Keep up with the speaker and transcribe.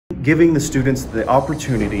giving the students the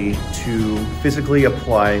opportunity to physically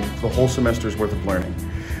apply the whole semester's worth of learning,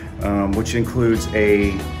 which includes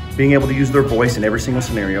being able to use their voice in every single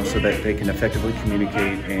scenario so that they can effectively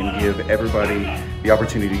communicate and give everybody the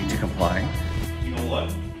opportunity to comply. You know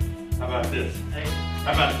what? How about this?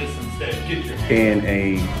 How about this instead? Get your hand. In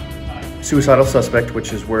a suicidal suspect,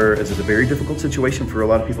 which is where it's a very difficult situation for a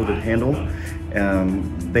lot of people to handle.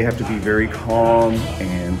 They have to be very calm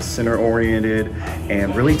and center-oriented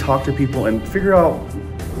and really talk to people and figure out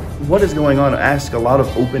what is going on, ask a lot of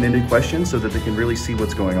open-ended questions so that they can really see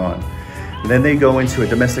what's going on. And then they go into a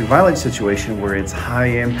domestic violence situation where it's high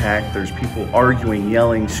impact, there's people arguing,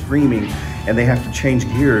 yelling, screaming, and they have to change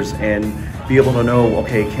gears and be able to know,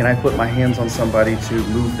 okay, can I put my hands on somebody to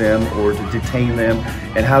move them or to detain them,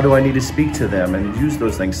 and how do I need to speak to them and use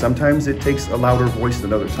those things. Sometimes it takes a louder voice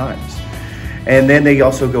than other times. And then they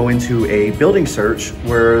also go into a building search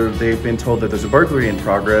where they've been told that there's a burglary in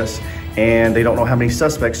progress and they don't know how many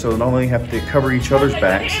suspects, so not only have to cover each other's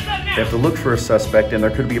backs, they have to look for a suspect, and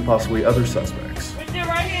there could be possibly other suspects.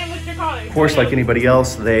 Of course, like anybody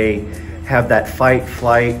else, they have that fight,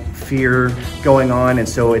 flight, fear going on, and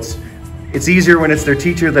so it's easier when it's their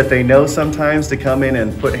teacher that they know sometimes to come in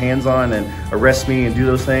and put hands on and arrest me and do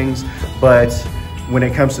those things. But when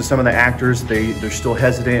it comes to some of the actors, they're still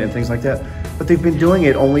hesitant and things like that. But they've been doing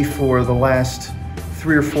it only for the last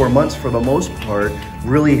 3 or 4 months for the most part,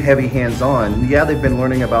 really heavy hands-on. Yeah, they've been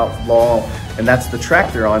learning about law and that's the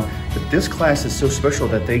track they're on, but this class is so special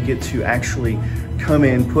that they get to actually come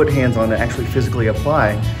in, put hands on, and actually physically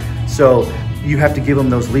apply. So you have to give them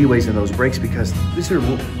those leeways and those breaks because these are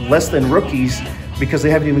less than rookies because they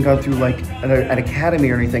haven't even gone through like an academy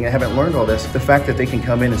or anything and haven't learned all this. The fact that they can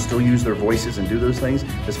come in and still use their voices and do those things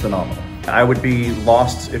is phenomenal. I would be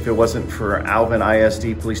lost if it wasn't for Alvin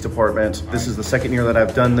ISD Police Department. This is the second year that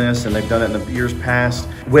I've done this, and they've done it in the years past.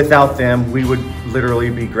 Without them, we would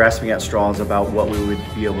literally be grasping at straws about what we would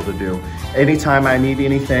be able to do. Anytime I need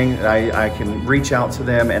anything, I can reach out to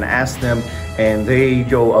them and ask them, and they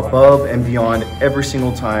go above and beyond every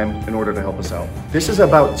single time in order to help us out. This is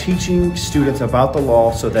about teaching students about the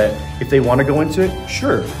law so that if they want to go into it,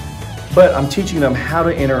 sure. But I'm teaching them how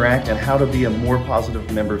to interact and how to be a more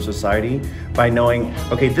positive member of society by knowing,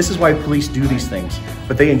 okay, this is why police do these things.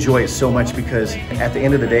 But they enjoy it so much because at the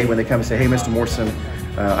end of the day, when they come and say, hey, Mr. Morrison,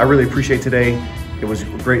 I really appreciate today. It was a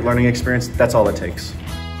great learning experience. That's all it takes.